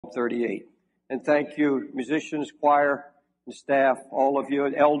38. And thank you, musicians, choir, and staff, all of you,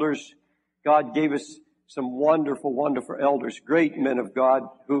 and elders. God gave us some wonderful, wonderful elders, great men of God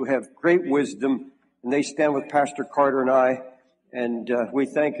who have great wisdom, and they stand with Pastor Carter and I, and we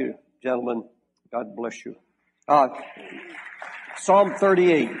thank you, gentlemen. God bless you. Psalm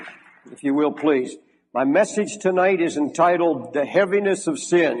 38, if you will, please. My message tonight is entitled, The Heaviness of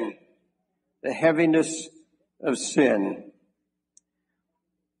Sin. The Heaviness of Sin.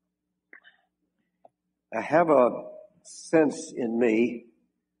 I have a sense in me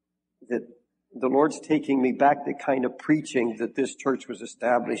that the Lord's taking me back to kind of preaching that this church was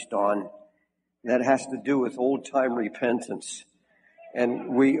established on. That has to do with old-time repentance.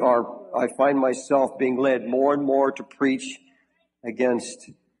 And I find myself being led more and more to preach against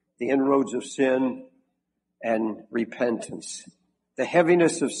the inroads of sin and repentance. The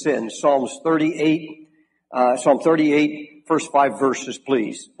heaviness of sin. Psalm 38, first 5 verses,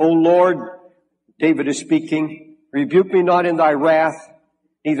 please. O Lord, David is speaking, rebuke me not in thy wrath,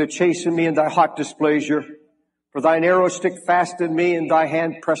 neither chasten me in thy hot displeasure. For thine arrows stick fast in me, and thy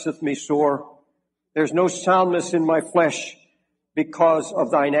hand presseth me sore. There's no soundness in my flesh because of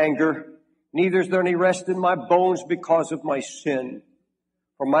thine anger, neither is there any rest in my bones because of my sin.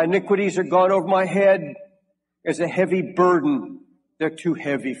 For my iniquities are gone over my head as a heavy burden. They're too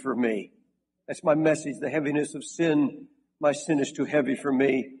heavy for me. That's my message, the heaviness of sin. My sin is too heavy for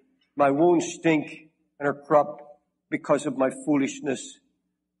me. My wounds stink and are corrupt because of my foolishness.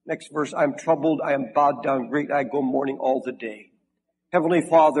 Next verse, I am troubled, I am bowed down, great I go mourning all the day. Heavenly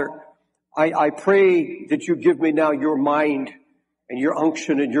Father, I pray that you give me now your mind and your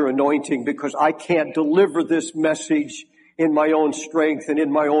unction and your anointing, because I can't deliver this message in my own strength and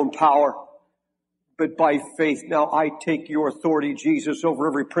in my own power, but by faith. Now I take your authority, Jesus, over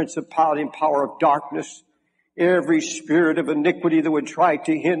every principality and power of darkness, every spirit of iniquity that would try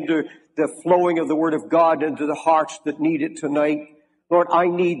to hinder the flowing of the Word of God into the hearts that need it tonight. Lord, I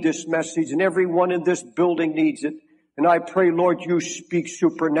need this message, and everyone in this building needs it. And I pray, Lord, you speak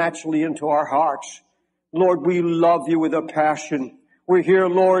supernaturally into our hearts. Lord, we love you with a passion. We're here,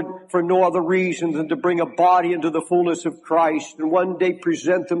 Lord, for no other reason than to bring a body into the fullness of Christ and one day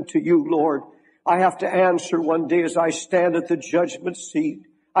present them to you, Lord. I have to answer one day as I stand at the judgment seat.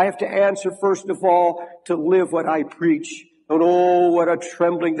 I have to answer, first of all, to live what I preach. And oh, what a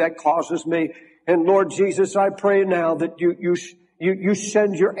trembling that causes me. And Lord Jesus, I pray now that you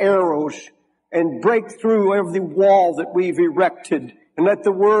send your arrows and break through every wall that we've erected, and let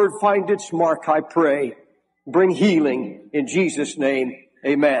the word find its mark, I pray. Bring healing in Jesus' name.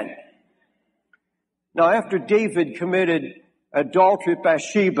 Amen. Now, after David committed adultery with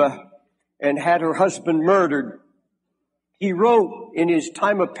Bathsheba and had her husband murdered, he wrote, in his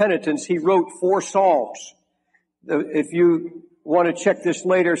time of penitence, he wrote 4 Psalms. If you want to check this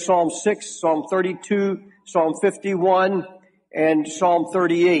later, Psalm 6, Psalm 32, Psalm 51, and Psalm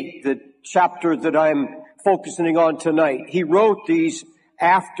 38, the chapter that I'm focusing on tonight. He wrote these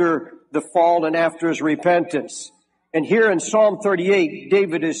after the fall and after his repentance. And here in Psalm 38,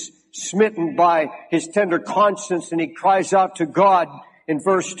 David is smitten by his tender conscience, and he cries out to God in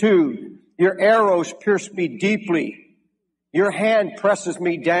verse 2, your arrows pierce me deeply. Your hand presses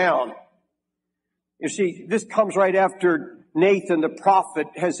me down. You see, this comes right after Nathan the prophet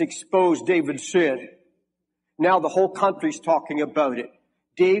has exposed David's sin. Now the whole country's talking about it.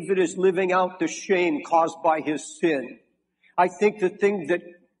 David is living out the shame caused by his sin. I think the thing that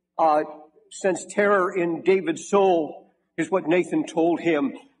sends terror in David's soul is what Nathan told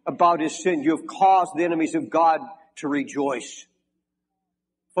him about his sin. You have caused the enemies of God to rejoice.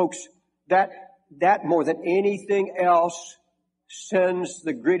 Folks, that more than anything else sends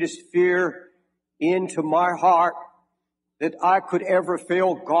the greatest fear into my heart that I could ever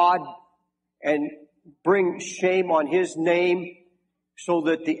fail God and bring shame on his name so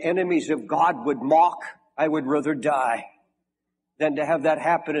that the enemies of God would mock. I would rather die than to have that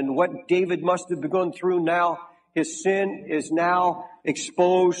happen. And what David must have been going through now, his sin is now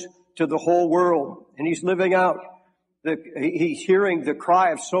exposed to the whole world. And he's living out, he's hearing the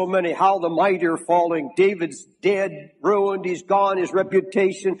cry of so many, how the mighty are falling. David's dead, ruined, he's gone, his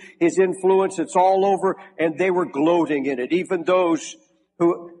reputation, his influence, it's all over. And they were gloating in it, even those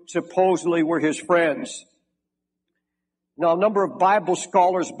who supposedly were his friends. Now, a number of Bible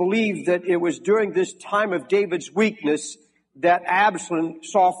scholars believe that it was during this time of David's weakness that Absalom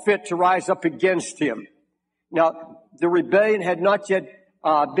saw fit to rise up against him. Now, the rebellion had not yet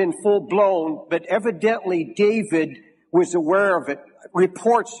been full blown, but evidently David was aware of it.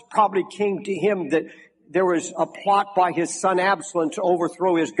 Reports probably came to him that there was a plot by his son Absalom to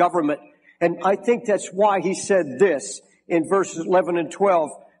overthrow his government. And I think that's why he said this in verses 11 and 12.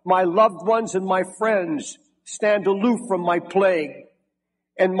 My loved ones and my friends stand aloof from my plague,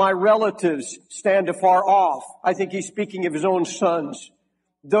 and my relatives stand afar off. I think he's speaking of his own sons.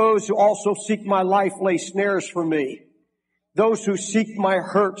 Those who also seek my life lay snares for me. Those who seek my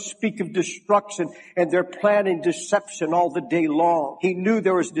hurt speak of destruction, and they're planning deception all the day long. He knew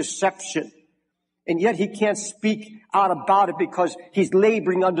there was deception, and yet he can't speak out about it because he's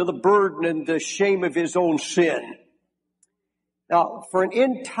laboring under the burden and the shame of his own sin. Now, for an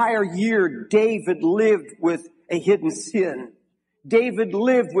entire year, David lived with a hidden sin. David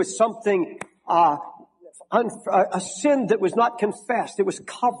lived with something, a sin that was not confessed. It was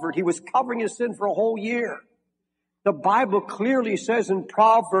covered. He was covering his sin for a whole year. The Bible clearly says in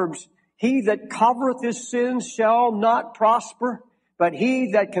Proverbs, he that covereth his sins shall not prosper, but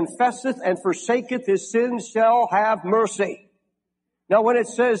he that confesseth and forsaketh his sins shall have mercy. Now, when it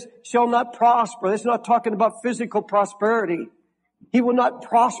says shall not prosper, it's not talking about physical prosperity. He will not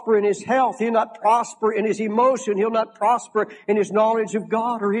prosper in his health. He'll not prosper in his emotion. He'll not prosper in his knowledge of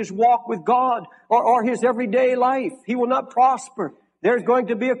God or his walk with God or his everyday life. He will not prosper. There's going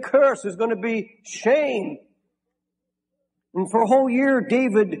to be a curse. There's going to be shame. And for a whole year,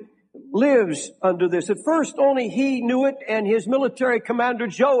 David lives under this. At first, only he knew it and his military commander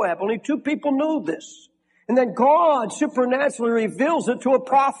Joab. Only two people knew this. And then God supernaturally reveals it to a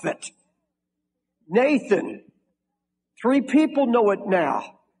prophet, Nathan. 3 people know it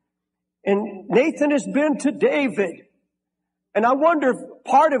now. And Nathan has been to David. And I wonder if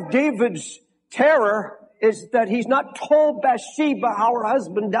part of David's terror is that he's not told Bathsheba how her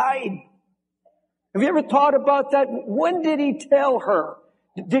husband died. Have you ever thought about that? When did he tell her?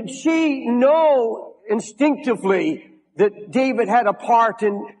 Did she know instinctively that David had a part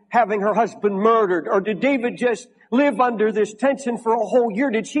in having her husband murdered? Or did David just live under this tension for a whole year?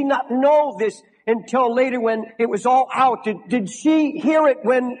 Did she not know this until later when it was all out? Did she hear it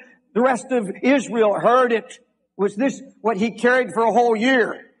when the rest of Israel heard it? Was this what he carried for a whole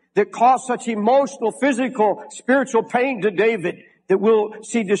year that caused such emotional, physical, spiritual pain to David that we'll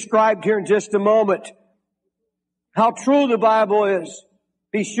see described here in just a moment? How true the Bible is.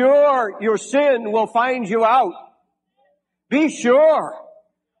 Be sure your sin will find you out. Be sure.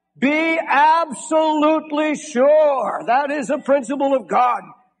 Be absolutely sure. That is a principle of God.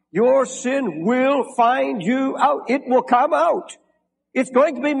 Your sin will find you out. It will come out. It's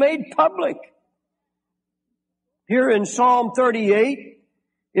going to be made public. Here in Psalm 38,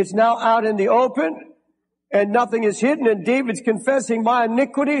 it's now out in the open and nothing is hidden. And David's confessing, my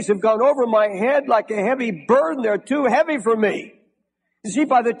iniquities have gone over my head like a heavy burden. They're too heavy for me. You see,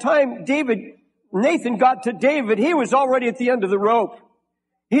 by the time Nathan got to David, he was already at the end of the rope.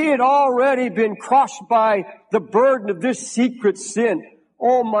 He had already been crushed by the burden of this secret sin.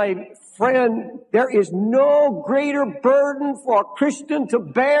 Oh, my friend, there is no greater burden for a Christian to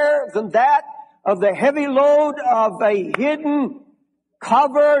bear than that of the heavy load of a hidden,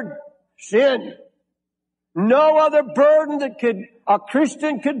 covered sin. No other burden that a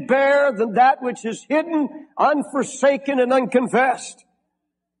Christian could bear than that which is hidden, unforsaken, and unconfessed.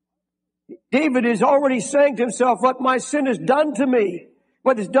 David is already saying to himself, what my sin has done to me,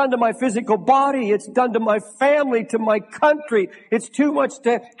 what it's done to my physical body, it's done to my family, to my country. It's too much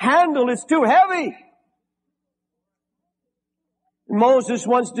to handle. It's too heavy. Moses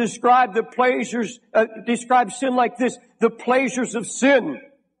once described described sin like this, the pleasures of sin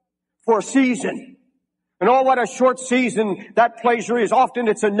for a season. And oh, what a short season that pleasure is. Often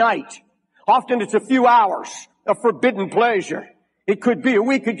it's a night. Often it's a few hours of forbidden pleasure. It could be a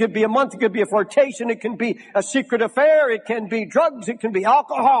week, it could be a month, it could be a flirtation, it can be a secret affair, it can be drugs, it can be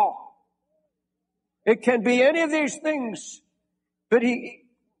alcohol. It can be any of these things. But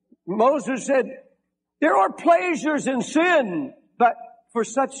Moses said, there are pleasures in sin, but for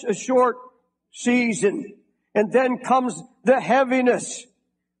such a short season. And then comes the heaviness.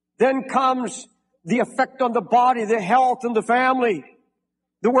 Then comes the effect on the body, the health, and the family.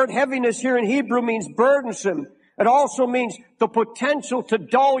 The word heaviness here in Hebrew means burdensome. It also means the potential to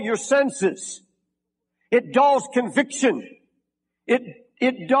dull your senses. It dulls conviction.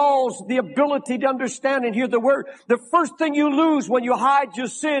 It dulls the ability to understand and hear the word. The first thing you lose when you hide your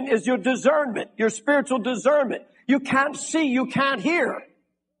sin is your discernment, your spiritual discernment. You can't see, you can't hear.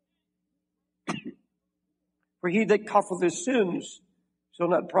 For he that covereth his sins shall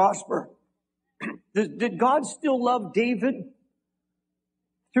not prosper. Did God still love David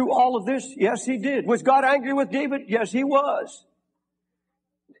through all of this? Yes, he did. Was God angry with David? Yes, he was.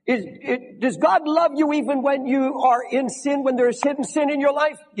 Does God love you even when you are in sin, when there's hidden sin in your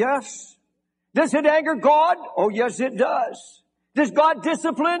life? Yes. Does it anger God? Oh, yes, it does. Does God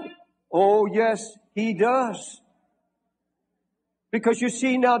discipline? Oh, yes, he does. Because you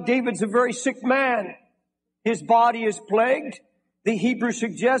see now, David's a very sick man. His body is plagued. The Hebrew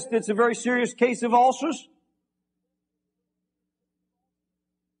suggests it's a very serious case of ulcers.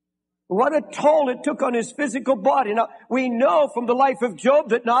 What a toll it took on his physical body. Now, we know from the life of Job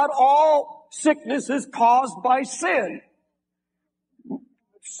that not all sickness is caused by sin.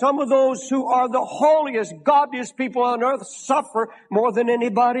 Some of those who are the holiest, godliest people on earth suffer more than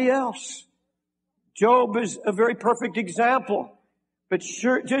anybody else. Job is a very perfect example. But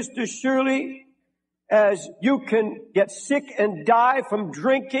just as surely as you can get sick and die from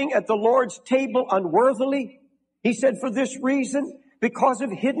drinking at the Lord's table unworthily, he said, for this reason, because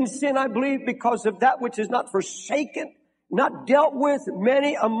of hidden sin, I believe, because of that which is not forsaken, not dealt with,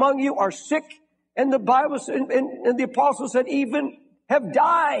 many among you are sick. And the Bible said, and the apostle said, even have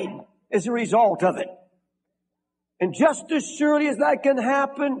died as a result of it. And just as surely as that can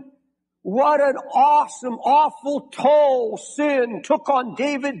happen, what an awesome, awful toll sin took on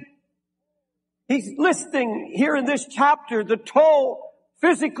David. He's listing here in this chapter the toll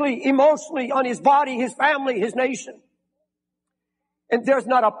physically, emotionally on his body, his family, his nation. And there's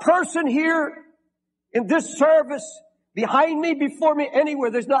not a person here in this service, behind me, before me,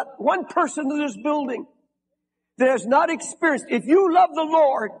 anywhere. There's not one person in this building that has not experienced. If you love the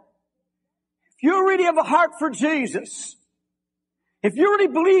Lord, if you really have a heart for Jesus, if you really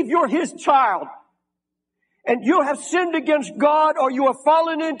believe you're His child, and you have sinned against God, or you have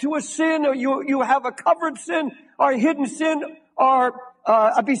fallen into a sin, or you have a covered sin, or a hidden sin, or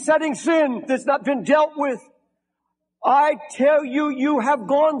a besetting sin that's not been dealt with, I tell you, you have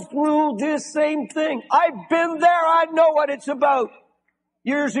gone through this same thing. I've been there. I know what it's about.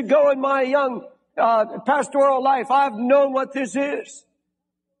 Years ago in my young pastoral life, I've known what this is.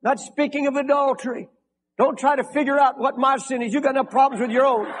 Not speaking of adultery. Don't try to figure out what my sin is. You've got enough problems with your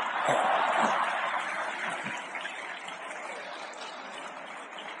own.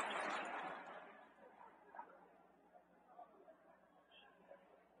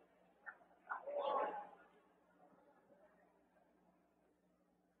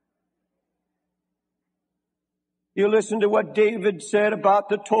 You listen to what David said about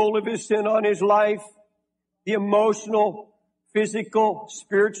the toll of his sin on his life, the emotional, physical,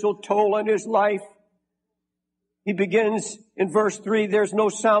 spiritual toll on his life. He begins in verse 3, there's no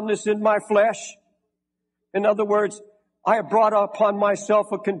soundness in my flesh. In other words, I have brought upon myself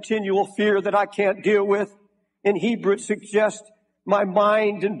a continual fear that I can't deal with. In Hebrew, it suggests my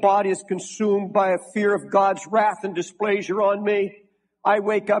mind and body is consumed by a fear of God's wrath and displeasure on me. I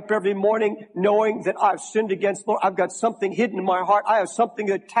wake up every morning knowing that I've sinned against the Lord. I've got something hidden in my heart. I have something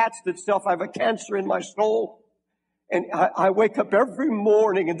attached itself. I have a cancer in my soul. And I wake up every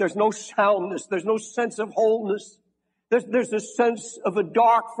morning and there's no soundness. There's no sense of wholeness. There's a sense of a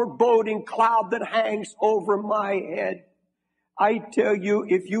dark, foreboding cloud that hangs over my head. I tell you,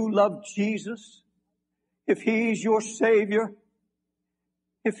 if you love Jesus, if He's your Savior,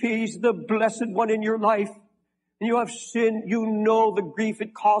 if He's the blessed one in your life, and you have sinned, you know the grief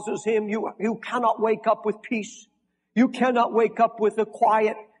it causes Him. You cannot wake up with peace. You cannot wake up with a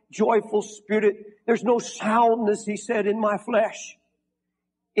quiet, joyful spirit. There's no soundness, he said, in my flesh.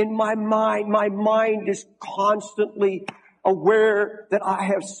 In my mind is constantly aware that I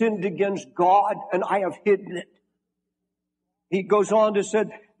have sinned against God and I have hidden it. He goes on to say,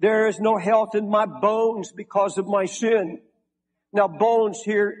 there is no health in my bones because of my sin. Now, bones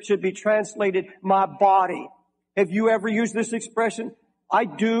here should be translated my body. Have you ever used this expression? I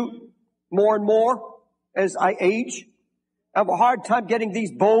do more and more as I age. I have a hard time getting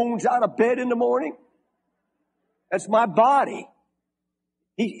these bones out of bed in the morning. That's my body.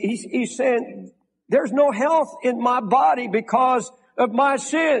 He's saying there's no health in my body because of my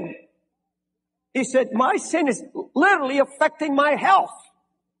sin. He said my sin is literally affecting my health.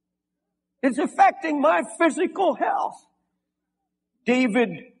 It's affecting my physical health. David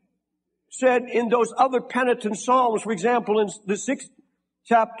said in those other penitent psalms, for example, in the 6th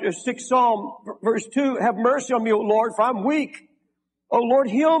Psalm, verse 2, have mercy on me, O Lord, for I'm weak. O Lord,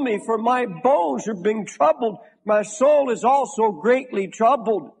 heal me, for my bones are being troubled. My soul is also greatly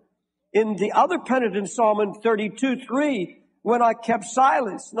troubled. In the other penitent psalm in 32:3, when I kept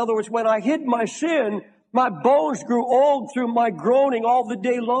silence, in other words, when I hid my sin, my bones grew old through my groaning all the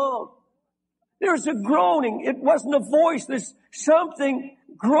day long. There's a groaning. It wasn't a voice. There's something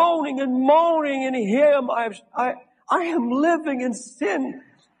groaning and moaning in him. I am living in sin.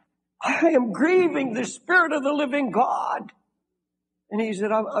 I am grieving the Spirit of the living God. And he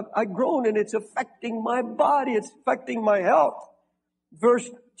said, I groan and it's affecting my body. It's affecting my health.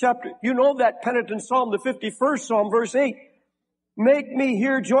 You know that penitent psalm, the 51st Psalm, verse 8. Make me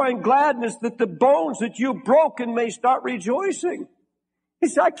hear joy and gladness that the bones that you've broken may start rejoicing. He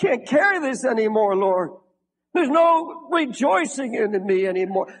said, I can't carry this anymore, Lord. There's no rejoicing in me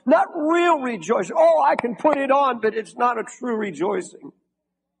anymore. Not real rejoicing. Oh, I can put it on, but it's not a true rejoicing.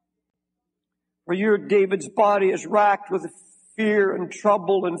 For your David's body is racked with fear and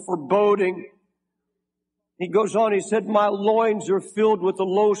trouble and foreboding. He goes on, he said, my loins are filled with a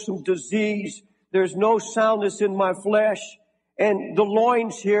loathsome disease. There's no soundness in my flesh. And the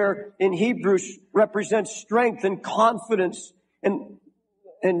loins here in Hebrew represent strength and confidence. And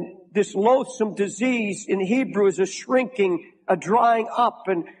this loathsome disease in Hebrew is a shrinking, a drying up.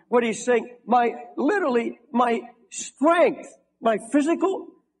 And what he's saying, my strength, my physical,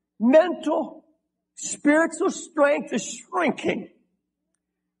 mental, spiritual strength is shrinking.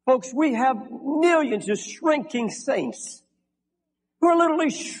 Folks, we have millions of shrinking saints who are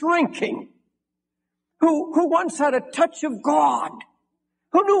literally shrinking, who once had a touch of God,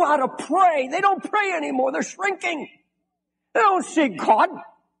 who knew how to pray. They don't pray anymore. They're shrinking. They don't see God.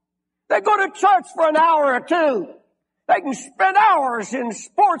 They go to church for an hour or two. They can spend hours in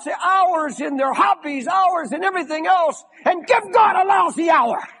sports, hours in their hobbies, hours in everything else, and give God a lousy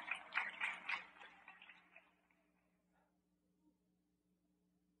hour.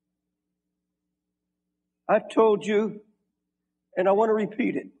 I've told you, and I want to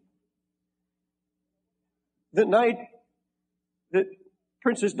repeat it. The night that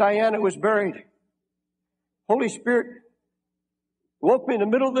Princess Diana was buried, Holy Spirit woke me in the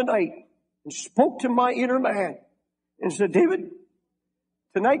middle of the night and spoke to my inner man and said, David,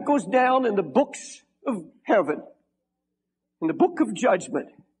 tonight goes down in the books of heaven, in the book of judgment.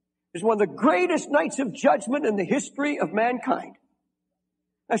 It's one of the greatest nights of judgment in the history of mankind.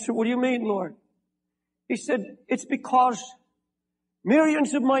 I said, what do you mean, Lord? He said, it's because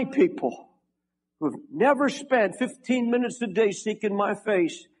millions of my people who have never spent 15 minutes a day seeking my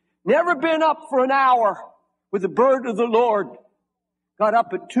face, never been up for an hour with the burden of the Lord, got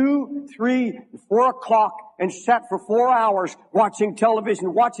up at 2, 3, 4 o'clock and sat for 4 hours watching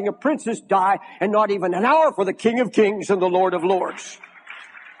television, watching a princess die, and not even an hour for the King of Kings and the Lord of Lords.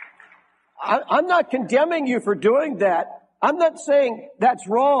 I'm not condemning you for doing that. I'm not saying that's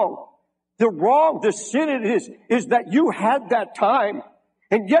wrong. The sin is that you had that time,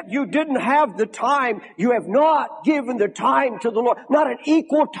 and yet you didn't have the time. You have not given the time to the Lord, not an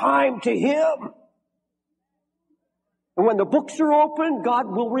equal time to Him. And when the books are open, God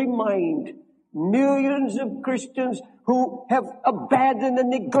will remind millions of Christians who have abandoned and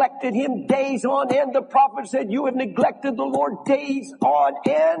neglected Him days on end. The prophet said, you have neglected the Lord days on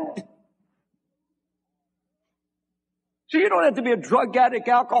end. So you don't have to be a drug addict,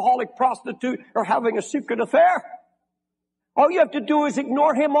 alcoholic, prostitute, or having a secret affair. All you have to do is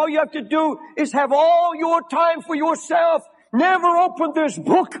ignore Him. All you have to do is have all your time for yourself. Never open this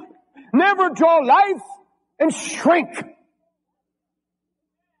book. Never draw life. And shrink.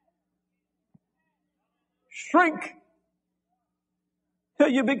 Shrink. Till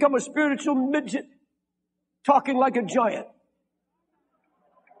you become a spiritual midget, talking like a giant.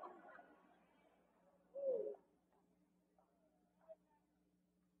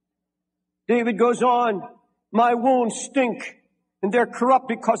 David goes on, my wounds stink, and they're corrupt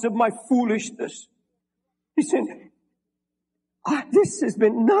because of my foolishness. He said, this has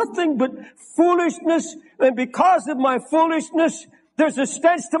been nothing but foolishness, and because of my foolishness, there's a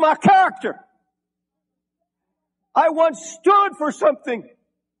stench to my character. I once stood for something.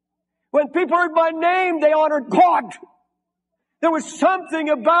 When people heard my name, they honored God. There was something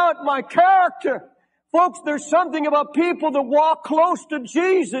about my character. Folks, there's something about people that walk close to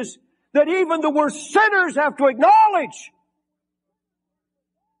Jesus that even the worst sinners have to acknowledge.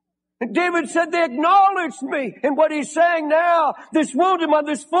 And David said, they acknowledged me. And what he's saying now, this wound in my,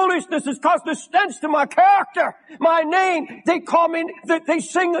 this foolishness has caused a stench to my character. My name, they call me, they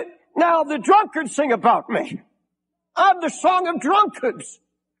sing, now the drunkards sing about me. I'm the song of drunkards.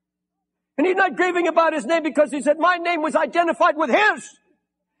 And he's not grieving about his name because he said, my name was identified with his.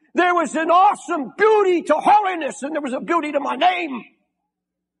 There was an awesome beauty to holiness, and there was a beauty to my name.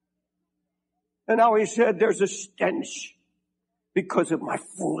 And now he said, there's a stench because of my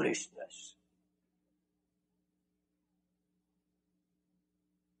foolishness.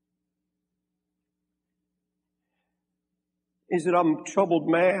 He said, I'm a troubled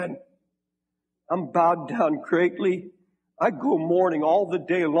man. I'm bowed down greatly. I go mourning all the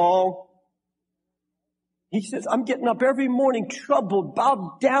day long. He says, I'm getting up every morning troubled,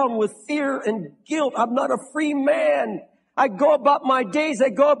 bowed down with fear and guilt. I'm not a free man. I go about my days, I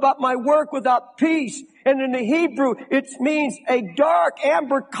go about my work without peace. And in the Hebrew, it means a dark,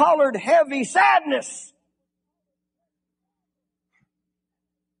 amber-colored, heavy sadness.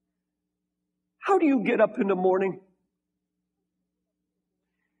 How do you get up in the morning?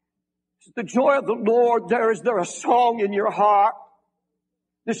 The joy of the Lord, is there a song in your heart?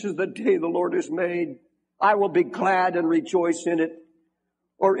 This is the day the Lord has made. I will be glad and rejoice in it.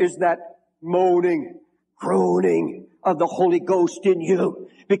 Or is that moaning, groaning of the Holy Ghost in you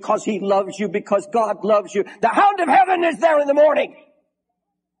because He loves you, because God loves you? The hound of heaven is there in the morning.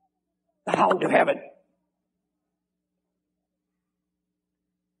 The hound of heaven.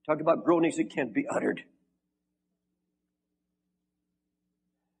 Talk about groanings that can't be uttered.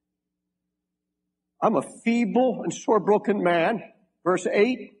 I'm a feeble and sore broken man. Verse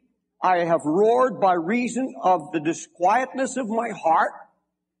 8, I have roared by reason of the disquietness of my heart.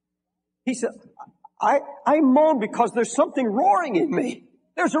 He said, I moan because there's something roaring in me.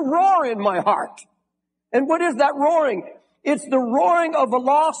 There's a roar in my heart. And what is that roaring? It's the roaring of a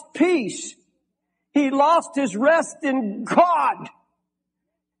lost peace. He lost his rest in God.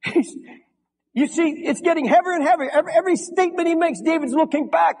 You see, it's getting heavier and heavier. Every statement he makes, David's looking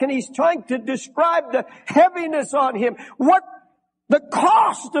back and he's trying to describe the heaviness on him. What the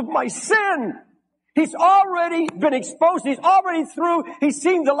cost of my sin. He's already been exposed. He's already through. He's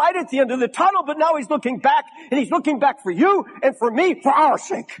seen the light at the end of the tunnel, but now he's looking back, and he's looking back for you and for me, for our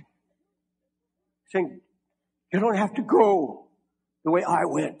sake. Saying, you don't have to go the way I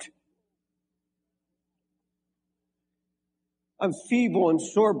went. I'm feeble and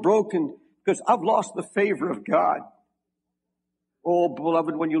sore broken because I've lost the favor of God. Oh,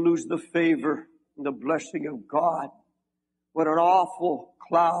 beloved, when you lose the favor and the blessing of God, what an awful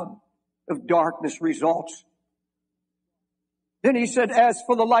cloud of darkness results. Then he said, as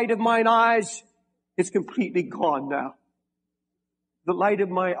for the light of mine eyes, it's completely gone now. The light of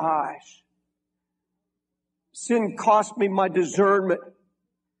my eyes. Sin cost me my discernment,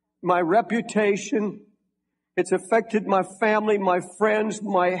 my reputation. It's affected my family, my friends,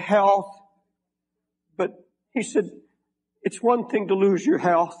 my health. But he said, it's one thing to lose your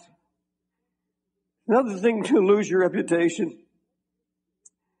health. Another thing to lose your reputation.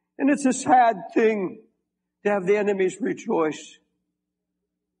 And it's a sad thing to have the enemies rejoice.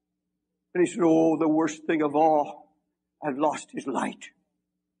 And he said, oh, the worst thing of all, I've lost his light.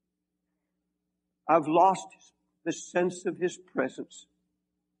 I've lost the sense of his presence.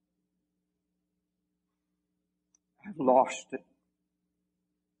 I've lost it.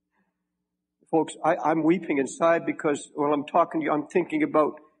 Folks, I'm weeping inside because while I'm talking to you, I'm thinking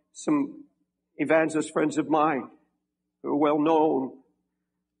about some evangelist friends of mine who are well known.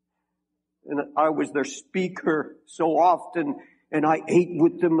 And I was their speaker so often, and I ate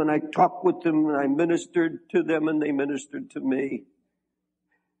with them, and I talked with them, and I ministered to them, and they ministered to me.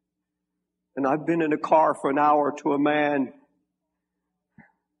 And I've been in a car for an hour to a man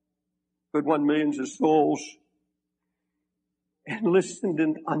who had won millions of souls and listened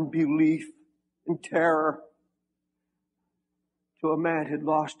in unbelief and terror to a man who had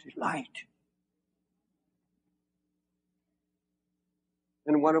lost his light.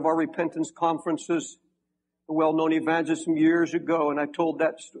 In one of our repentance conferences, a well-known evangelist some years ago, and I told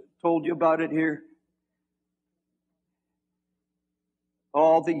you about it here.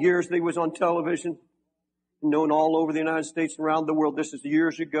 All the years that he was on television, known all over the United States and around the world. This is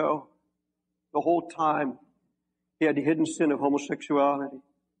years ago. The whole time, he had the hidden sin of homosexuality.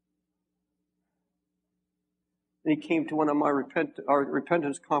 And he came to one of our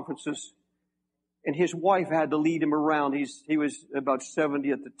repentance conferences, and his wife had to lead him around. He was about 70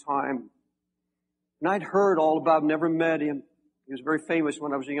 at the time. And I'd heard all about him, never met him. He was very famous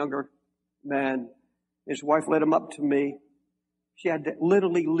when I was a younger man. His wife led him up to me. She had to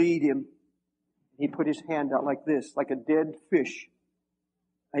literally lead him. He put his hand out like this, like a dead fish.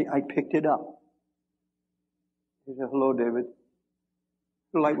 I picked it up. He said, hello, David.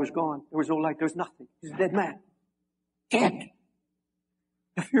 The light was gone. There was no light. There was nothing. He's a dead man. Dead.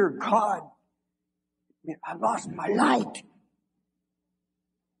 The fear of God. I lost my light.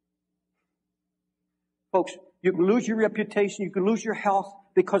 Folks, you can lose your reputation. You can lose your health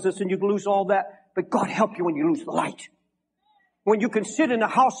because of sin. You can lose all that. But God help you when you lose the light. When you can sit in the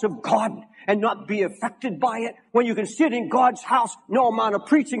house of God and not be affected by it. When you can sit in God's house, no amount of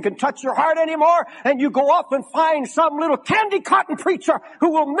preaching can touch your heart anymore. And you go off and find some little candy cotton preacher who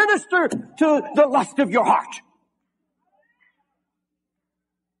will minister to the lust of your heart.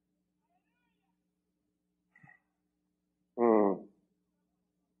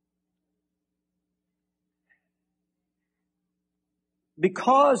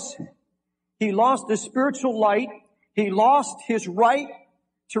 Because he lost the spiritual light, he lost his right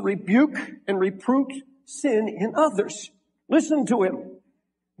to rebuke and reprove sin in others. Listen to him.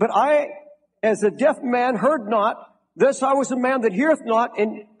 But I, as a deaf man, heard not. Thus I was a man that heareth not,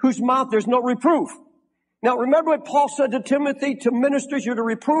 in whose mouth there's no reproof. Now remember what Paul said to Timothy, to ministers you're to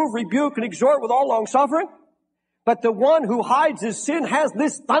reprove, rebuke, and exhort with all long suffering. But the one who hides his sin has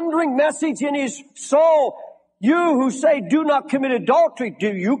this thundering message in his soul. You who say, do not commit adultery,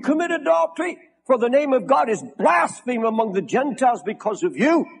 do you commit adultery? For the name of God is blasphemed among the Gentiles because of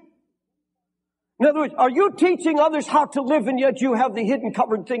you. In other words, are you teaching others how to live and yet you have the hidden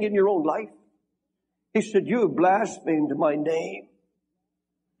covered thing in your own life? He said, you have blasphemed my name.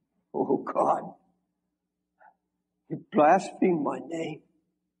 Oh God, you blasphemed my name.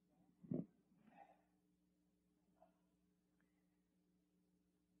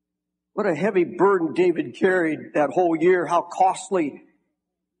 What a heavy burden David carried that whole year, how costly.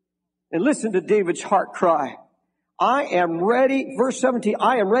 And listen to David's heart cry. I am ready, verse 17,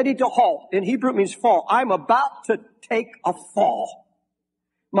 I am ready to halt. In Hebrew it means fall. I'm about to take a fall.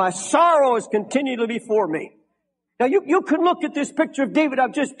 My sorrow is continually before me. Now you can look at this picture of David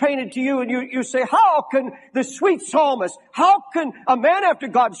I've just painted to you and you say, how can the sweet psalmist, how can a man after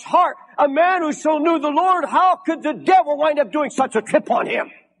God's heart, a man who so knew the Lord, how could the devil wind up doing such a trip on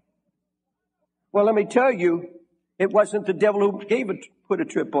him? Well, let me tell you, it wasn't the devil who put a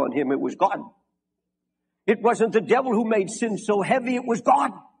trip on him, it was God. It wasn't the devil who made sin so heavy, it was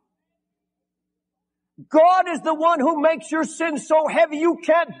God. God is the one who makes your sin so heavy you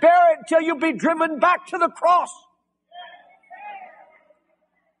can't bear it until you be driven back to the cross.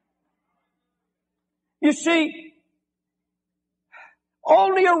 You see,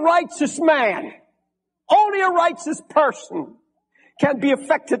 only a righteous man, only a righteous person can be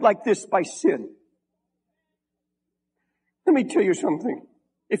affected like this by sin. Let me tell you something.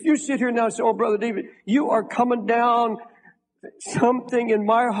 If you sit here now and say, oh, Brother David, you are coming down something in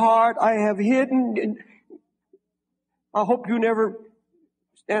my heart I have hidden, and I hope you never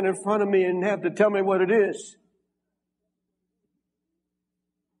stand in front of me and have to tell me what it is.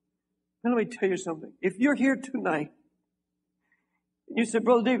 Now, let me tell you something. If you're here tonight, and you say,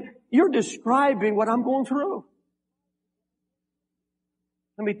 Brother David, you're describing what I'm going through.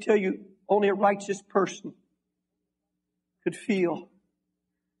 Let me tell you, only a righteous person could feel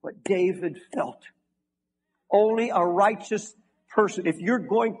what David felt. Only a righteous person. If you're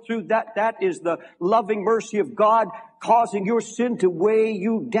going through that, that is the loving mercy of God causing your sin to weigh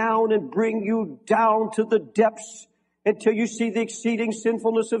you down and bring you down to the depths until you see the exceeding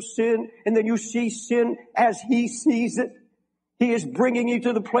sinfulness of sin, and then you see sin as He sees it. He is bringing you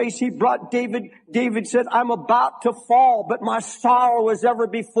to the place He brought David. David said, I'm about to fall, but my sorrow is ever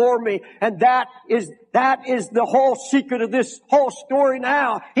before me. And that is the whole secret of this whole story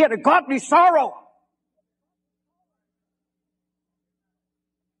now. He had a godly sorrow.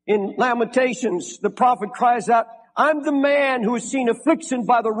 In Lamentations, the prophet cries out, I'm the man who has seen affliction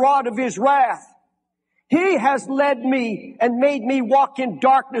by the rod of His wrath. He has led me and made me walk in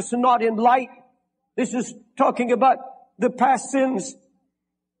darkness and not in light. This is talking about the past sins.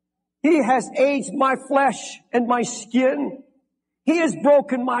 He has aged my flesh and my skin. He has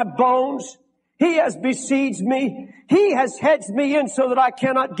broken my bones. He has besieged me. He has hedged me in so that I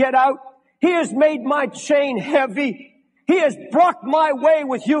cannot get out. He has made my chain heavy. He has blocked my way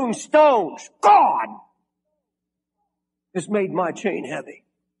with hewn stones. God has made my chain heavy.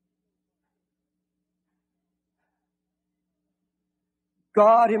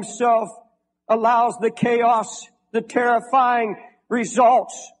 God Himself allows the chaos, the terrifying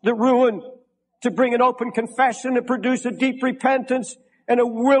results, the ruin, to bring an open confession and produce a deep repentance and a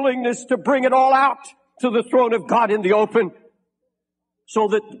willingness to bring it all out to the throne of God in the open, so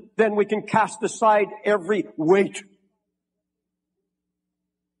that then we can cast aside every weight.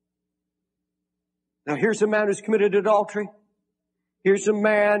 Now here's a man who's committed adultery. Here's a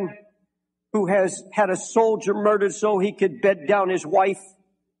man who has had a soldier murdered so he could bed down his wife.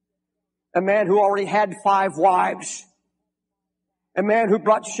 A man who already had 5 wives. A man who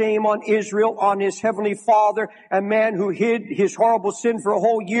brought shame on Israel, on his heavenly Father. A man who hid his horrible sin for a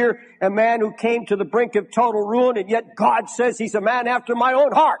whole year. A man who came to the brink of total ruin, and yet God says he's a man after my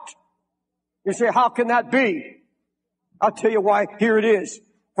own heart. You say, how can that be? I'll tell you why. Here it is.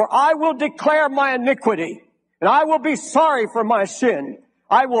 For I will declare my iniquity, and I will be sorry for my sin.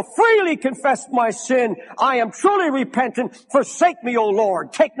 I will freely confess my sin. I am truly repentant. Forsake me, O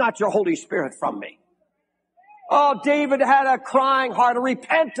Lord. Take not your Holy Spirit from me. Oh, David had a crying heart, a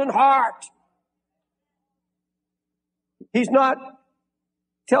repentant heart. He's not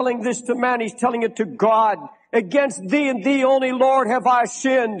telling this to man. He's telling it to God. Against thee and thee only, Lord, have I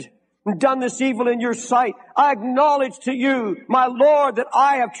sinned and done this evil in your sight. I acknowledge to you, my Lord, that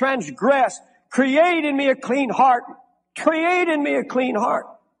I have transgressed. Create in me a clean heart. Create in me a clean heart.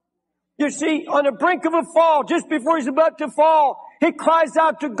 You see, on the brink of a fall, just before he's about to fall, He cries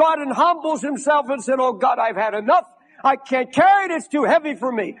out to God and humbles himself and said, oh God, I've had enough. I can't carry it. It's too heavy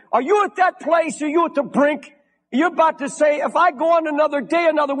for me. Are you at that place? Are you at the brink? You're about to say, if I go on another day,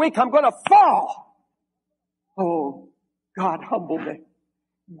 another week, I'm going to fall. Oh, God, humble me.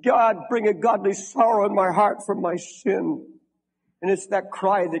 God, bring a godly sorrow in my heart for my sin. And it's that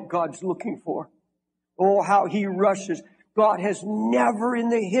cry that God's looking for. Oh, how he rushes. God has never in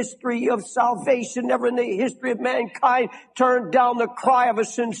the history of salvation, never in the history of mankind, turned down the cry of a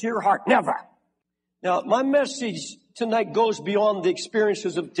sincere heart. Never. Now, my message tonight goes beyond the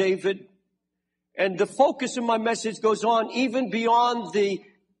experiences of David. And the focus of my message goes on even beyond the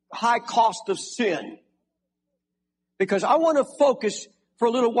high cost of sin. Because I want to focus for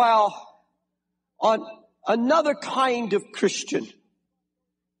a little while on another kind of Christian.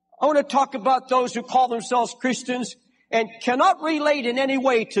 I want to talk about those who call themselves Christians and cannot relate in any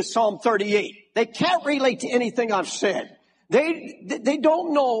way to Psalm 38. They can't relate to anything I've said. They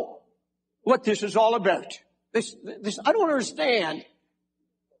don't know what this is all about. This I don't understand.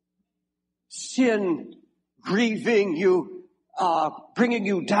 Sin grieving you, bringing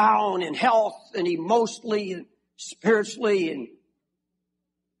you down in health and emotionally and spiritually and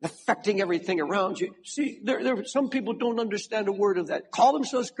affecting everything around you. See, some people don't understand a word of that. Call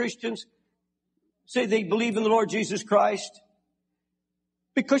themselves Christians, say they believe in the Lord Jesus Christ.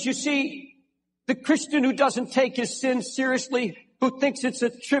 Because you see, the Christian who doesn't take his sin seriously, who thinks it's a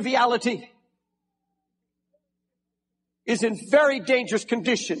triviality, is in very dangerous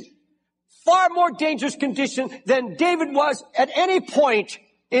condition. Far more dangerous condition than David was at any point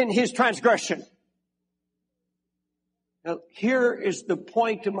in his transgression. Now, here is the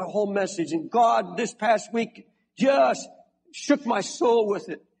point of my whole message. And God, this past week, just shook my soul with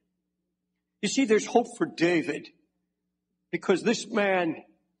it. You see, there's hope for David. Because this man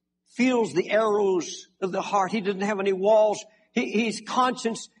feels the arrows of the heart. He didn't have any walls. His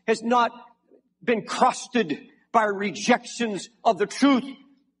conscience has not been crusted by rejections of the truth.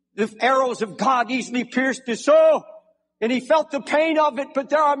 The arrows of God easily pierced his soul. And he felt the pain of it, but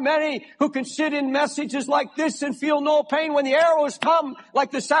there are many who can sit in messages like this and feel no pain when the arrows come, like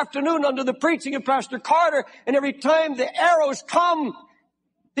this afternoon under the preaching of Pastor Carter. And every time the arrows come,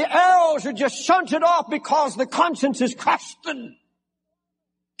 the arrows are just shunted off because the conscience is crushed and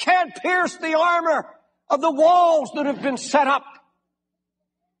can't pierce the armor of the walls that have been set up.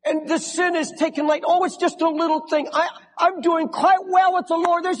 And the sin is taken like, oh, it's just a little thing. I'm doing quite well with the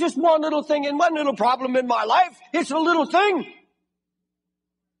Lord. There's just one little thing and one little problem in my life. It's a little thing.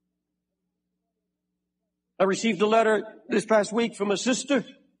 I received a letter this past week from a sister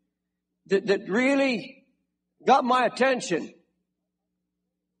that really got my attention.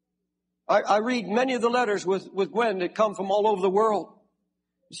 I read many of the letters with Gwen that come from all over the world.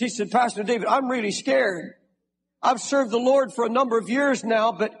 She said, Pastor David, I'm really scared. I've served the Lord for a number of years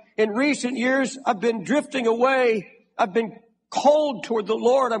now, but in recent years, I've been drifting away. I've been cold toward the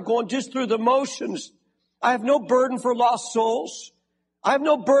Lord. I'm going just through the motions. I have no burden for lost souls. I have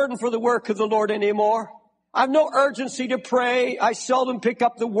no burden for the work of the Lord anymore. I have no urgency to pray. I seldom pick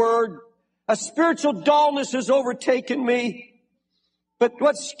up the word. A spiritual dullness has overtaken me. But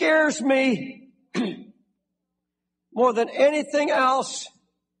what scares me more than anything else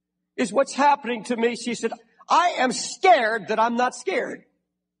is what's happening to me. She said, I am scared that I'm not scared.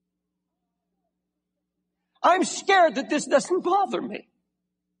 I'm scared that this doesn't bother me.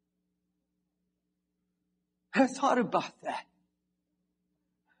 I thought about that.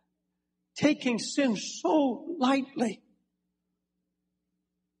 Taking sin so lightly.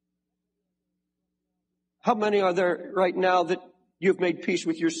 How many are there right now that you've made peace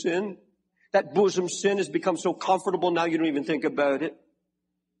with your sin? That bosom sin has become so comfortable now you don't even think about it.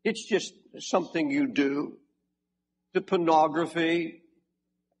 It's just something you do. The pornography.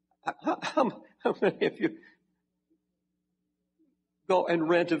 How many of you go and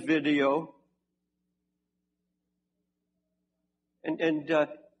rent a video? And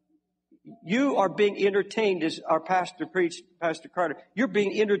you are being entertained, as our pastor preached, Pastor Carter. You're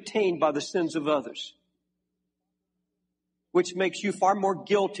being entertained by the sins of others, which makes you far more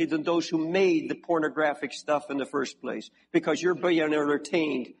guilty than those who made the pornographic stuff in the first place, because you're being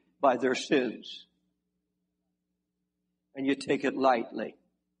entertained by their sins. And you take it lightly.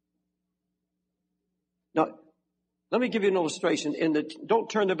 Now, let me give you an illustration. Don't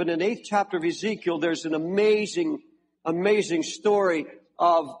turn there, but in the 8th chapter of Ezekiel, there's an amazing story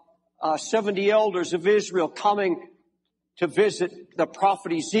of 70 elders of Israel coming to visit the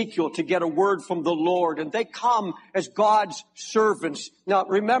prophet Ezekiel to get a word from the Lord. And they come as God's servants. Now,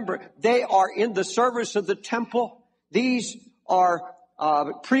 remember, they are in the service of the temple. These are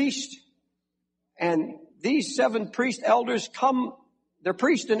priests, and these 7 priest elders come, they're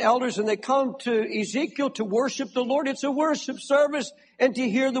priests and elders, and they come to Ezekiel to worship the Lord. It's a worship service and to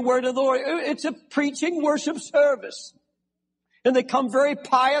hear the word of the Lord. It's a preaching worship service. And they come very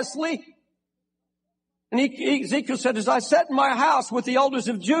piously. And Ezekiel said, as I sat in my house with the elders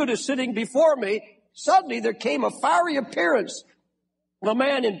of Judah sitting before me, suddenly there came a fiery appearance of a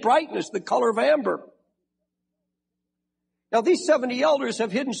man in brightness, the color of amber. Now, these 70 elders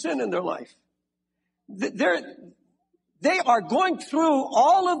have hidden sin in their life. They are going through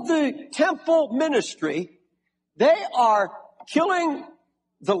all of the temple ministry. They are killing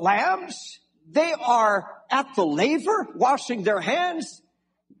the lambs. They are at the laver, washing their hands.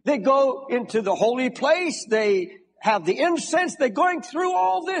 They go into the holy place. They have the incense. They're going through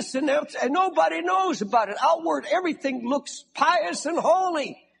all this, and nobody knows about it. Outward, everything looks pious and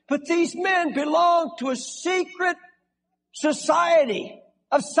holy. But these men belong to a secret society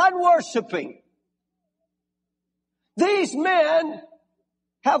of sun worshiping. These men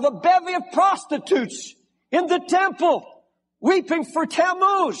have a bevy of prostitutes in the temple, weeping for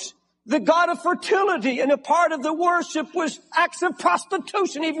Tammuz, the god of fertility, and a part of the worship was acts of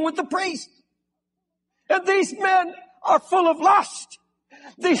prostitution, even with the priest. And these men are full of lust.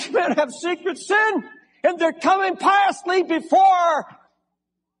 These men have secret sin, and they're coming piously before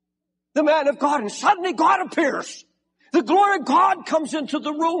the man of God, and suddenly God appears. The glory of God comes into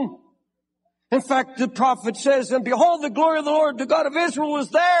the room. In fact, the prophet says, and behold, the glory of the Lord, the God of Israel, was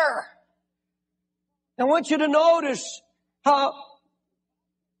there. I want you to notice how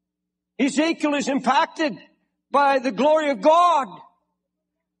Ezekiel is impacted by the glory of God.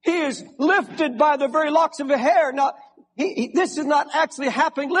 He is lifted by the very locks of a hair. Now, this is not actually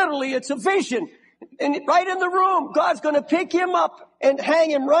happening literally. It's a vision. And right in the room, God's going to pick him up and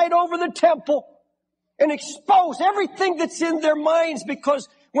hang him right over the temple and expose everything that's in their minds, because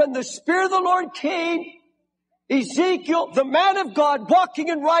when the Spirit of the Lord came, Ezekiel, the man of God, walking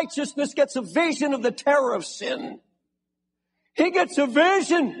in righteousness, gets a vision of the terror of sin. He gets a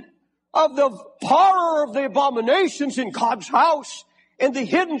vision of the horror of the abominations in God's house and the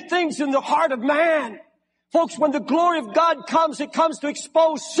hidden things in the heart of man. Folks, when the glory of God comes, it comes to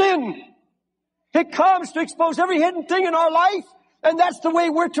expose sin. It comes to expose every hidden thing in our life. And that's the way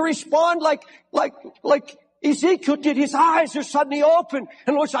we're to respond, like Ezekiel did. His eyes are suddenly open.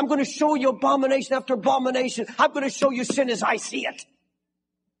 And Lord said, I'm going to show you abomination after abomination. I'm going to show you sin as I see it.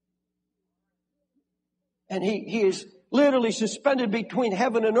 And he is literally suspended between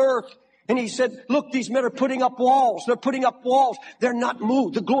heaven and earth. And he said, look, these men are putting up walls. They're putting up walls. They're not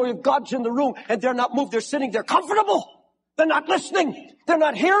moved. The glory of God's in the room, and they're not moved. They're sitting there comfortable. They're not listening. They're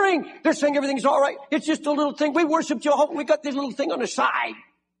not hearing. They're saying everything's all right. It's just a little thing. We worship Jehovah. We got this little thing on the side.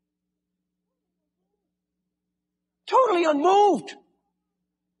 Totally unmoved.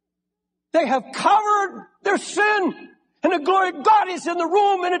 They have covered their sin, and the glory of God is in the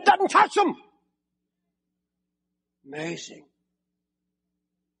room, and it doesn't touch them. Amazing.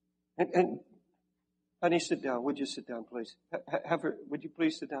 And honey, sit down. Would you sit down, please? Would you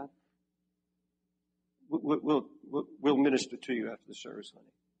please sit down? We'll minister to you after the service,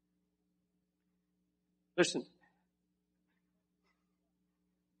 honey. Listen.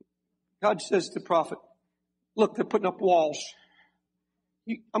 God says to the prophet, look, they're putting up walls.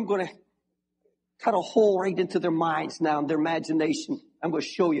 I'm going to cut a hole right into their minds now, in their imagination. I'm going to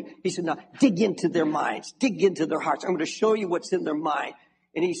show you. He said, now dig into their minds. Dig into their hearts. I'm going to show you what's in their mind.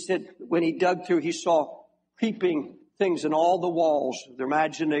 And he said, when he dug through, he saw creeping things in all the walls of their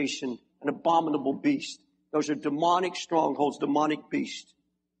imagination, an abominable beast. Those are demonic strongholds, demonic beasts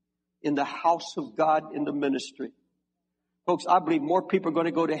in the house of God, in the ministry. Folks, I believe more people are going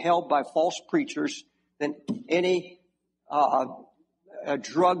to go to hell by false preachers than any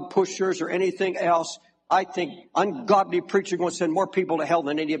drug pushers or anything else. I think ungodly preachers are going to send more people to hell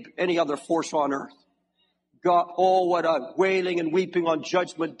than any other force on earth. God, oh, what a wailing and weeping on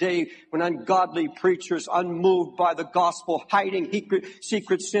Judgment Day when ungodly preachers, unmoved by the gospel, hiding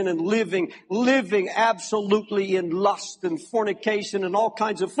secret sin and living absolutely in lust and fornication and all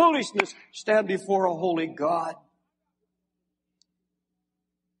kinds of foolishness, stand before a holy God,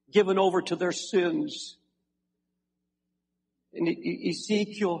 given over to their sins. And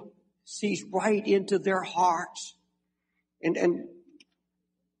Ezekiel sees right into their hearts. And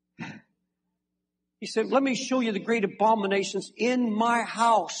he said, let me show you the great abominations in my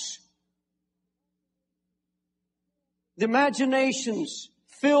house. The imaginations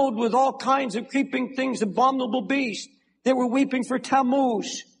filled with all kinds of creeping things, abominable beasts. They were weeping for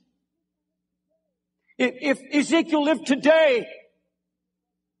Tammuz. If Ezekiel lived today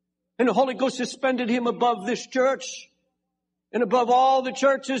and the Holy Ghost suspended him above this church and above all the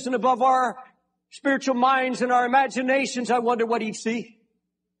churches and above our spiritual minds and our imaginations, I wonder what he'd see.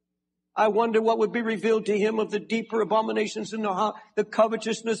 I wonder what would be revealed to him of the deeper abominations and the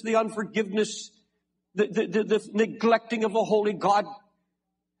covetousness, the unforgiveness, the neglecting of a holy God,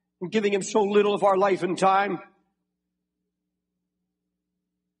 and giving him so little of our life and time.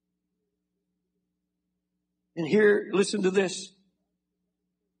 And here, listen to this.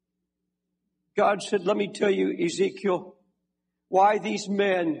 God said, let me tell you, Ezekiel, why these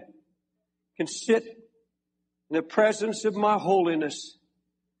men can sit in the presence of my holiness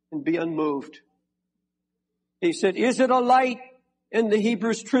and be unmoved. He said, is it a light, in the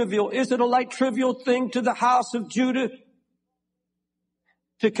Hebrews trivial, is it a light trivial thing to the house of Judah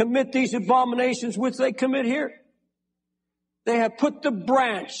to commit these abominations which they commit here? They have put the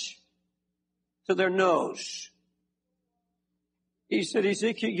branch to their nose. He said,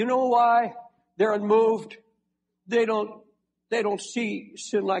 Ezekiel, you know why they're unmoved? They don't see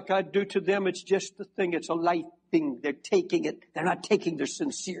sin like I do to them. It's just the thing. It's a light thing. They're taking it. They're not taking their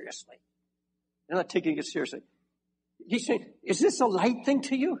sin seriously. They're not taking it seriously. He's saying, is this a light thing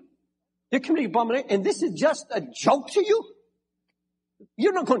to you? They're committing abomination, and this is just a joke to you?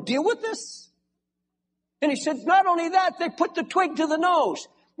 You're not going to deal with this? And he said, not only that, they put the twig to the nose.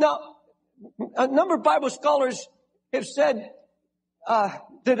 Now, a number of Bible scholars have said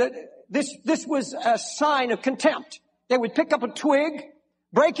that this was a sign of contempt. They would pick up a twig,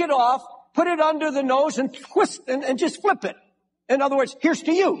 break it off, put it under the nose, and twist and just flip it. In other words, here's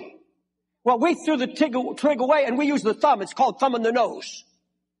to you. Well, we threw the twig away, and we use the thumb. It's called thumb in the nose.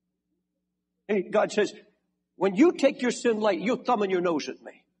 And God says, when you take your sin light, you're thumbing your nose at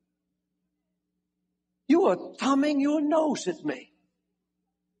me. You are thumbing your nose at me.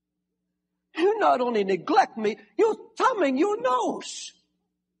 You not only neglect me, you're thumbing your nose.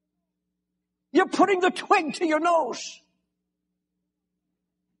 You're putting the twig to your nose.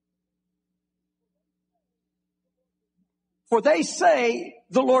 For they say,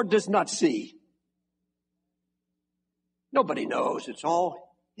 the Lord does not see. Nobody knows. It's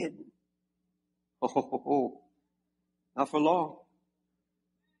all hidden. Oh, not for long.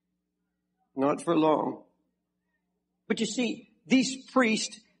 Not for long. But you see, these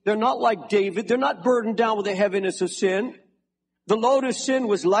priests, they're not like David. They're not burdened down with the heaviness of sin. The load of sin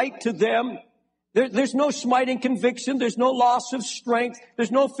was light to them. There's no smiting conviction. There's no loss of strength.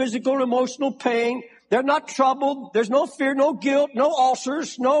 There's no physical or emotional pain. They're not troubled. There's no fear, no guilt, no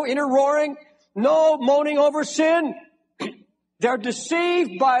ulcers, no inner roaring, no moaning over sin. They're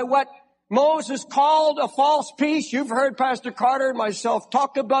deceived by what Moses called a false peace. You've heard Pastor Carter and myself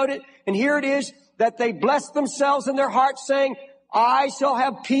talk about it. And here it is that they bless themselves in their hearts saying, I shall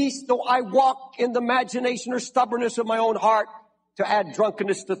have peace though I walk in the imagination or stubbornness of my own heart, to add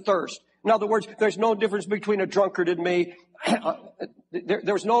drunkenness to thirst. In other words, there's no difference between a drunkard and me.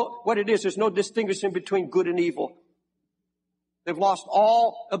 There's no distinguishing between good and evil. They've lost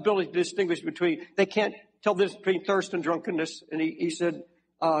all ability to distinguish between, they can't tell this between thirst and drunkenness. And he said,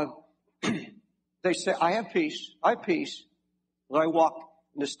 they say, I have peace, when I walk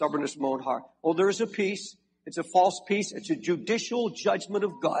in the stubbornness of my own heart. Oh, there is a peace. It's a false peace. It's a judicial judgment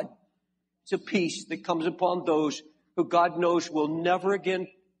of God. It's a peace that comes upon those who God knows will never again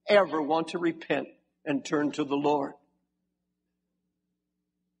ever want to repent and turn to the Lord.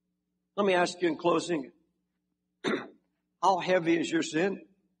 Let me ask you in closing, how heavy is your sin?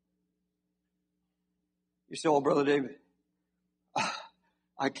 You say, oh, Brother David,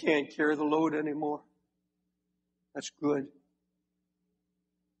 I can't carry the load anymore. That's good.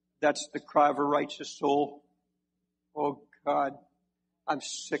 That's the cry of a righteous soul. Oh, God, I'm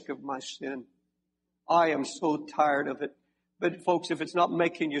sick of my sin. I am so tired of it. But folks, if it's not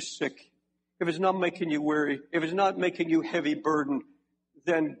making you sick, if it's not making you weary, if it's not making you heavy burden,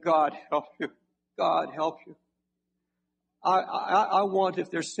 then God help you. God help you. I want,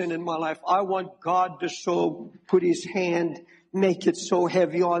 if there's sin in my life, I want God to so put his hand, make it so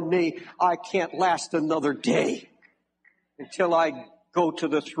heavy on me, I can't last another day until I go to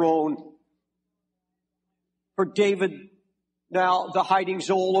the throne. For David, now the hiding's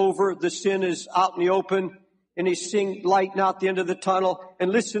all over. The sin is out in the open. And he's seeing light now at the end of the tunnel.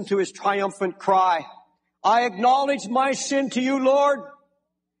 And listen to his triumphant cry. I acknowledge my sin to you, Lord.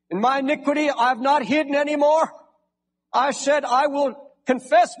 And my iniquity I have not hidden anymore. I said, I will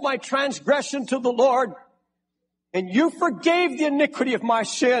confess my transgression to the Lord. And you forgave the iniquity of my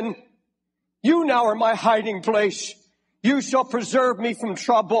sin. You now are my hiding place. You shall preserve me from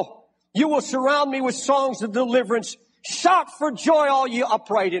trouble. You will surround me with songs of deliverance. Shout for joy, all you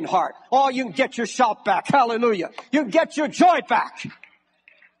upright in heart. Oh, you can get your shout back. Hallelujah. You can get your joy back.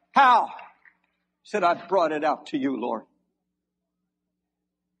 How? He said, I brought it out to you, Lord.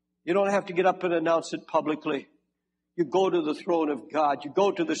 You don't have to get up and announce it publicly. You go to the throne of God. You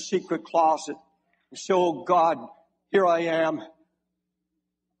go to the secret closet and say, oh God, here I am.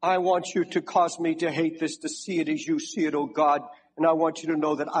 I want you to cause me to hate this, to see it as you see it, oh God. And I want you to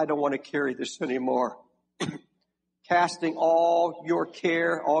know that I don't want to carry this anymore. Casting all your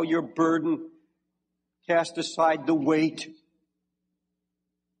care, all your burden, cast aside the weight.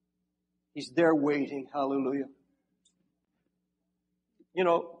 He's there waiting. Hallelujah. You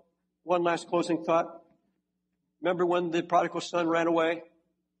know, one last closing thought. Remember when the prodigal son ran away?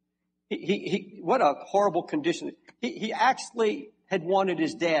 What a horrible condition. He actually had wanted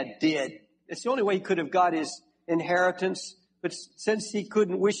his dad dead. It's the only way he could have got his inheritance. But since he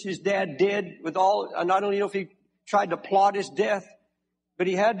couldn't wish his dad dead with all, not only if he tried to plot his death, but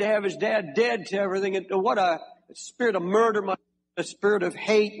he had to have his dad dead to everything. And what a spirit of murder, a spirit of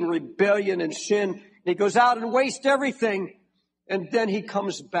hate and rebellion and sin. And he goes out and wastes everything. And then he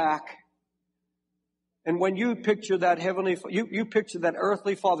comes back. And when you picture that heavenly, you picture that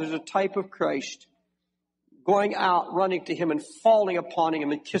earthly father as a type of Christ, going out, running to him and falling upon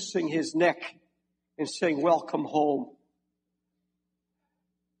him and kissing his neck and saying, welcome home.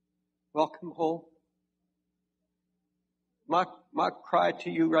 Welcome home. My cry to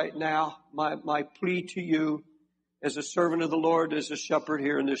you right now, my plea to you as a servant of the Lord, as a shepherd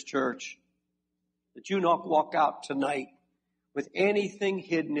here in this church, that you not walk out tonight with anything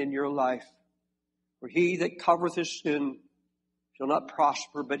hidden in your life. For he that covereth his sin shall not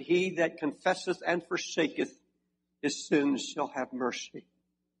prosper, but he that confesseth and forsaketh his sins shall have mercy.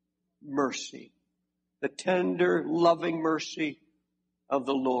 Mercy. The tender, loving mercy of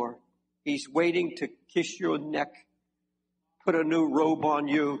the Lord. He's waiting to kiss your neck, put a new robe on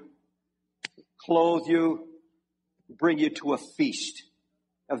you, clothe you, bring you to a feast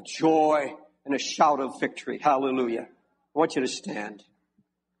of joy and a shout of victory. Hallelujah. I want you to stand.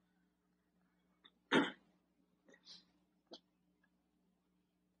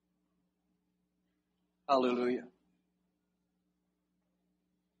 Hallelujah.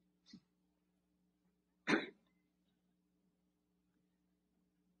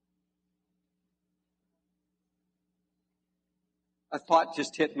 A thought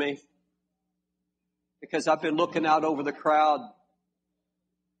just hit me because I've been looking out over the crowd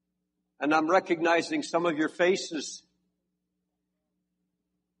and I'm recognizing some of your faces.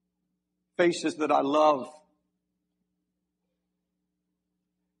 Faces that I love.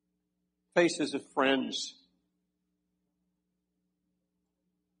 Faces of friends.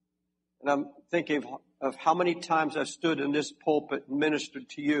 And I'm thinking of how many times I've stood in this pulpit and ministered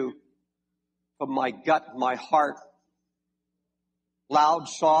to you from my gut, my heart. Loud,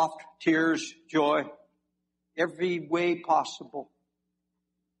 soft, tears, joy, every way possible.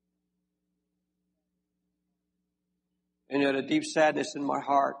 And yet a deep sadness in my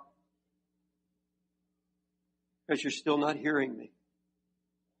heart because you're still not hearing me.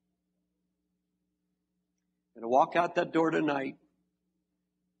 And I walk out that door tonight,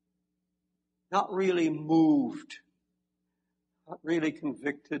 not really moved, not really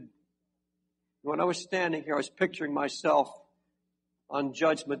convicted. When I was standing here, I was picturing myself on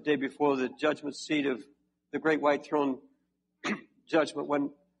Judgment Day before the judgment seat of the great white throne judgment,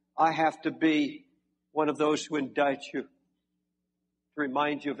 when I have to be one of those who indict you, to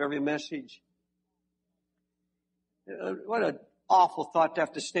remind you of every message. What an awful thought to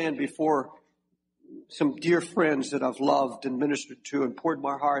have to stand before some dear friends that I've loved and ministered to and poured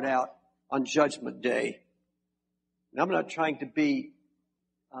my heart out on Judgment Day. And I'm not trying to be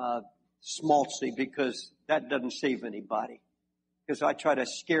schmaltzy because that doesn't save anybody. Because I try to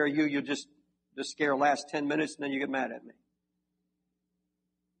scare you, you just the scare lasts 10 minutes and then you get mad at me.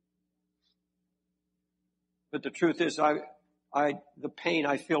 But the truth is, the pain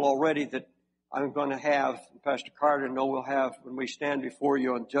I feel already that I'm going to have, and Pastor Carter and we'll have when we stand before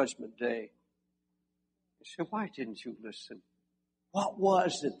you on Judgment Day. I said, why didn't you listen? What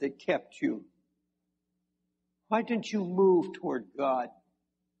was it that kept you? Why didn't you move toward God?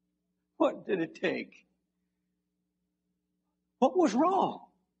 What did it take? What was wrong?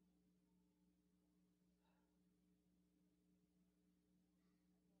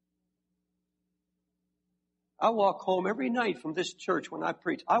 I walk home every night from this church when I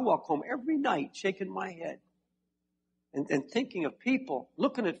preach. I walk home every night shaking my head and thinking of people,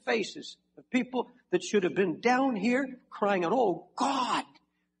 looking at faces of people that should have been down here crying out, oh, God,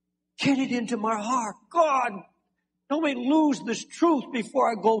 get it into my heart. God, don't make me lose this truth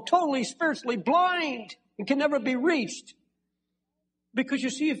before I go totally spiritually blind and can never be reached. Because you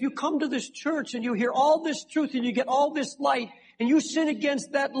see, if you come to this church and you hear all this truth and you get all this light and you sin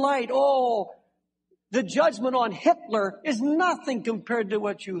against that light, oh, The judgment on Hitler is nothing compared to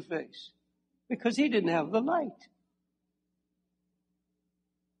what you face, because he didn't have the light.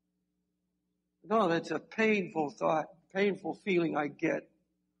 No, that's a painful thought, painful feeling I get.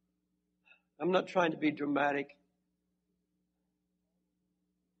 I'm not trying to be dramatic.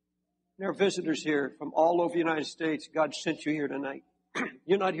 There are visitors here from all over the United States. God sent you here tonight.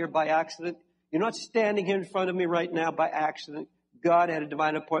 You're not here by accident. You're not standing here in front of me right now by accident. God had a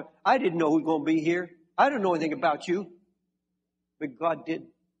divine appointment. I didn't know who was going to be here. I don't know anything about you. But God did.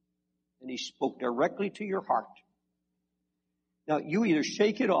 And He spoke directly to your heart. Now, you either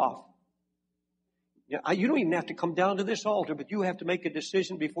shake it off. You don't even have to come down to this altar, but you have to make a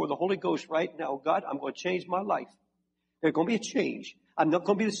decision before the Holy Ghost right now. God, I'm going to change my life. There's going to be a change. I'm not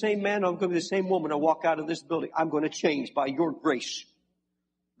going to be the same man. I'm going to be the same woman. I walk out of this building. I'm going to change by your grace.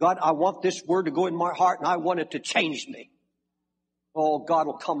 God, I want this word to go in my heart, and I want it to change me. Oh, God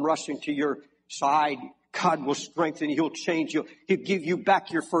will come rushing to your side. God will strengthen you. He'll change you. He'll give you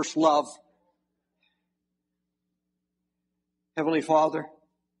back your first love. Heavenly Father,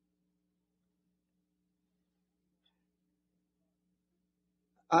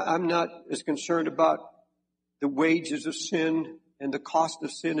 I'm not as concerned about the wages of sin and the cost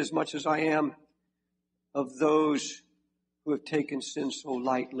of sin as much as I am of those who have taken sin so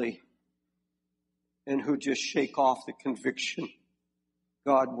lightly and who just shake off the conviction.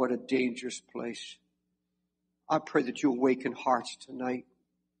 God, what a dangerous place. I pray that you awaken hearts tonight.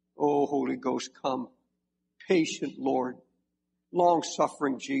 Oh, Holy Ghost, come. Patient Lord,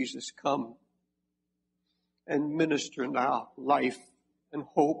 long-suffering Jesus, come and minister now life and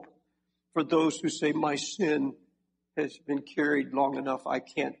hope for those who say, my sin has been carried long enough, I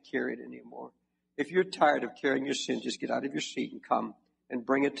can't carry it anymore. If you're tired of carrying your sin, just get out of your seat and come and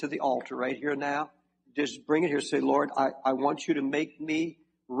bring it to the altar right here now. Just bring it here. Say, Lord, I want you to make me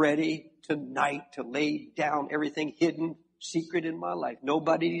ready tonight to lay down everything hidden, secret in my life.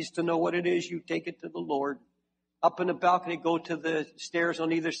 Nobody needs to know what it is. You take it to the Lord. Up in the balcony, go to the stairs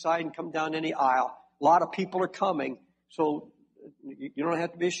on either side and come down any aisle. A lot of people are coming, so you don't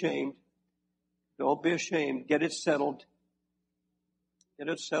have to be ashamed. Don't be ashamed. Get it settled. Get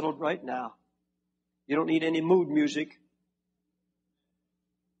it settled right now. You don't need any mood music.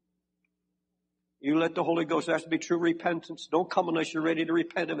 You let the Holy Ghost. There has to be true repentance. Don't come unless you're ready to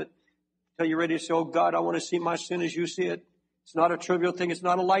repent of it. Until you're ready to say, oh God, I want to see my sin as you see it. It's not a trivial thing. It's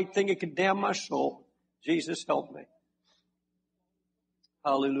not a light thing. It can damn my soul. Jesus, help me.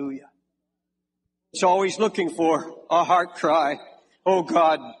 Hallelujah. It's always looking for a heart cry. Oh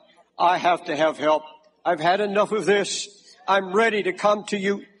God, I have to have help. I've had enough of this. I'm ready to come to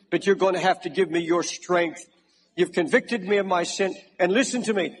you, but you're going to have to give me your strength. You've convicted me of my sin. And listen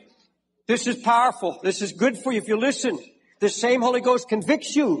to me. This is powerful. This is good for you if you listen. The same Holy Ghost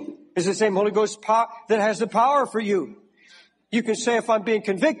convicts you. It's the same Holy Ghost that has the power for you. You can say, if I'm being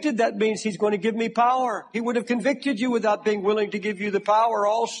convicted, that means He's going to give me power. He would have convicted you without being willing to give you the power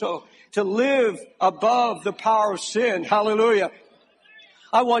also to live above the power of sin. Hallelujah.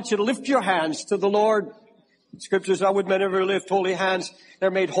 I want you to lift your hands to the Lord. Scriptures, I would never lift holy hands.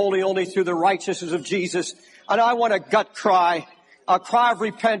 They're made holy only through the righteousness of Jesus. And I want a gut cry, a cry of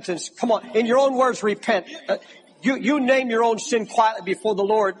repentance. Come on, in your own words, repent. You name your own sin quietly before the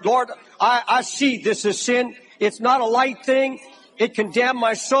Lord. Lord, I see this is sin. It's not a light thing. It can damn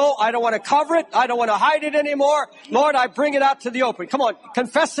my soul. I don't want to cover it. I don't want to hide it anymore. Lord, I bring it out to the open. Come on,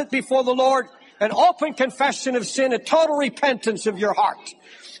 confess it before the Lord. An open confession of sin, a total repentance of your heart.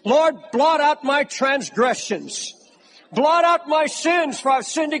 Lord, blot out my transgressions. Blot out my sins, for I've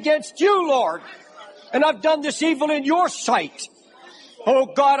sinned against you, Lord. And I've done this evil in your sight. Oh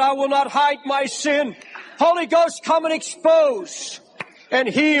God, I will not hide my sin. Holy Ghost, come and expose and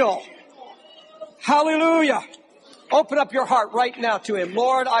heal. Hallelujah. Open up your heart right now to Him.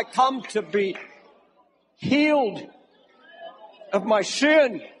 Lord, I come to be healed of my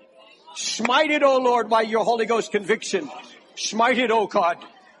sin. Smite it, O Lord, by your Holy Ghost conviction. Smite it, O God.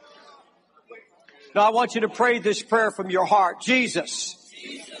 Now I want you to pray this prayer from your heart. Jesus,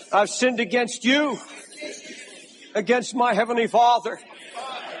 I've sinned against you, against my Heavenly Father.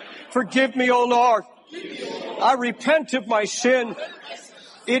 Forgive me, O Lord. I repent of my sin.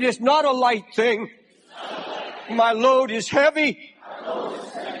 It is not a light thing. My load is heavy.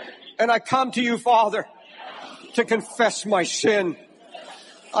 And I come to you, Father, to confess my sin.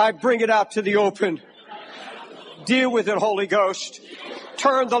 I bring it out to the open. Deal with it, Holy Ghost.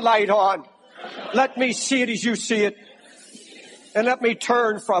 Turn the light on. Let me see it as you see it. And let me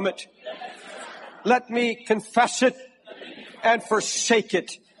turn from it. Let me confess it and forsake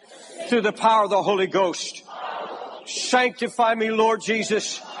it through the power of the Holy Ghost. Sanctify me, Lord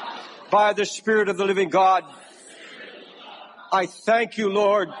Jesus. by the Spirit of the living God. I thank you,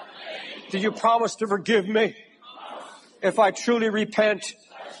 Lord, that you promise to forgive me if I truly repent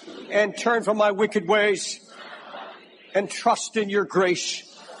and turn from my wicked ways and trust in your grace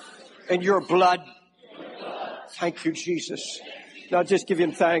and your blood. Thank you, Jesus. Now just give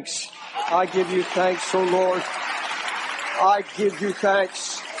him thanks. I give you thanks, oh Lord. I give you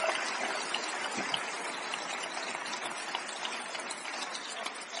thanks.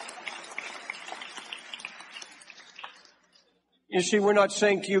 You see, we're not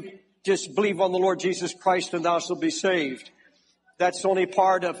saying to you, just believe on the Lord Jesus Christ and thou shalt be saved. That's only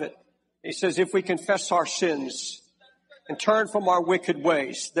part of it. He says if we confess our sins and turn from our wicked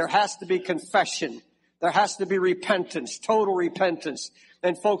ways, there has to be confession. There has to be repentance, total repentance.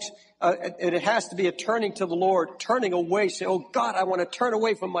 And folks, it has to be a turning to the Lord, turning away, say, oh God, I want to turn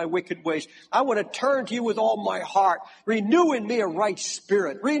away from my wicked ways. I want to turn to you with all my heart. Renew in me a right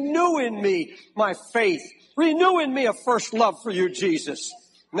spirit. Renew in me my faith. Renew in me a first love for you, Jesus.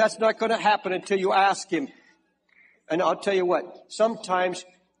 And that's not going to happen until you ask him. And I'll tell you what, sometimes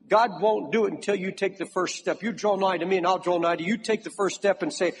God won't do it until you take the first step. You draw nigh to me and I'll draw nigh to you. You take the first step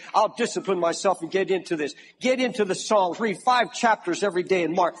and say, I'll discipline myself and get into this. Get into the Psalms. Read 5 chapters every day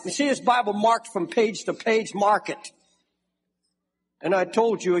and mark. You see this Bible marked from page to page? Mark it. And I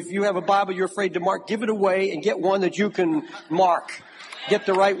told you, if you have a Bible you're afraid to mark, give it away and get one that you can mark. Get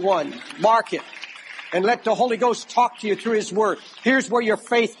the right one. Mark it. And let the Holy Ghost talk to you through his word. Here's where your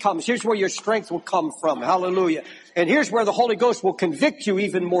faith comes. Here's where your strength will come from. Hallelujah. And here's where the Holy Ghost will convict you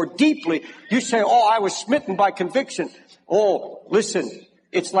even more deeply. You say, oh, I was smitten by conviction. Oh, listen,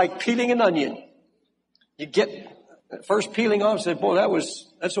 it's like peeling an onion. You get first peeling off, say, boy,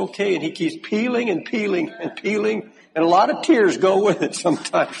 that's okay. And he keeps peeling and peeling and peeling. And a lot of tears go with it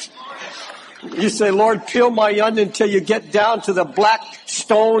sometimes. You say, Lord, peel my onion until you get down to the black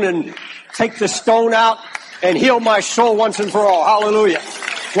stone and take the stone out and heal my soul once and for all. Hallelujah.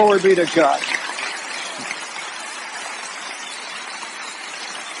 Glory be to God.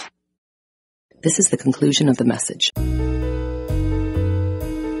 This is the conclusion of the message.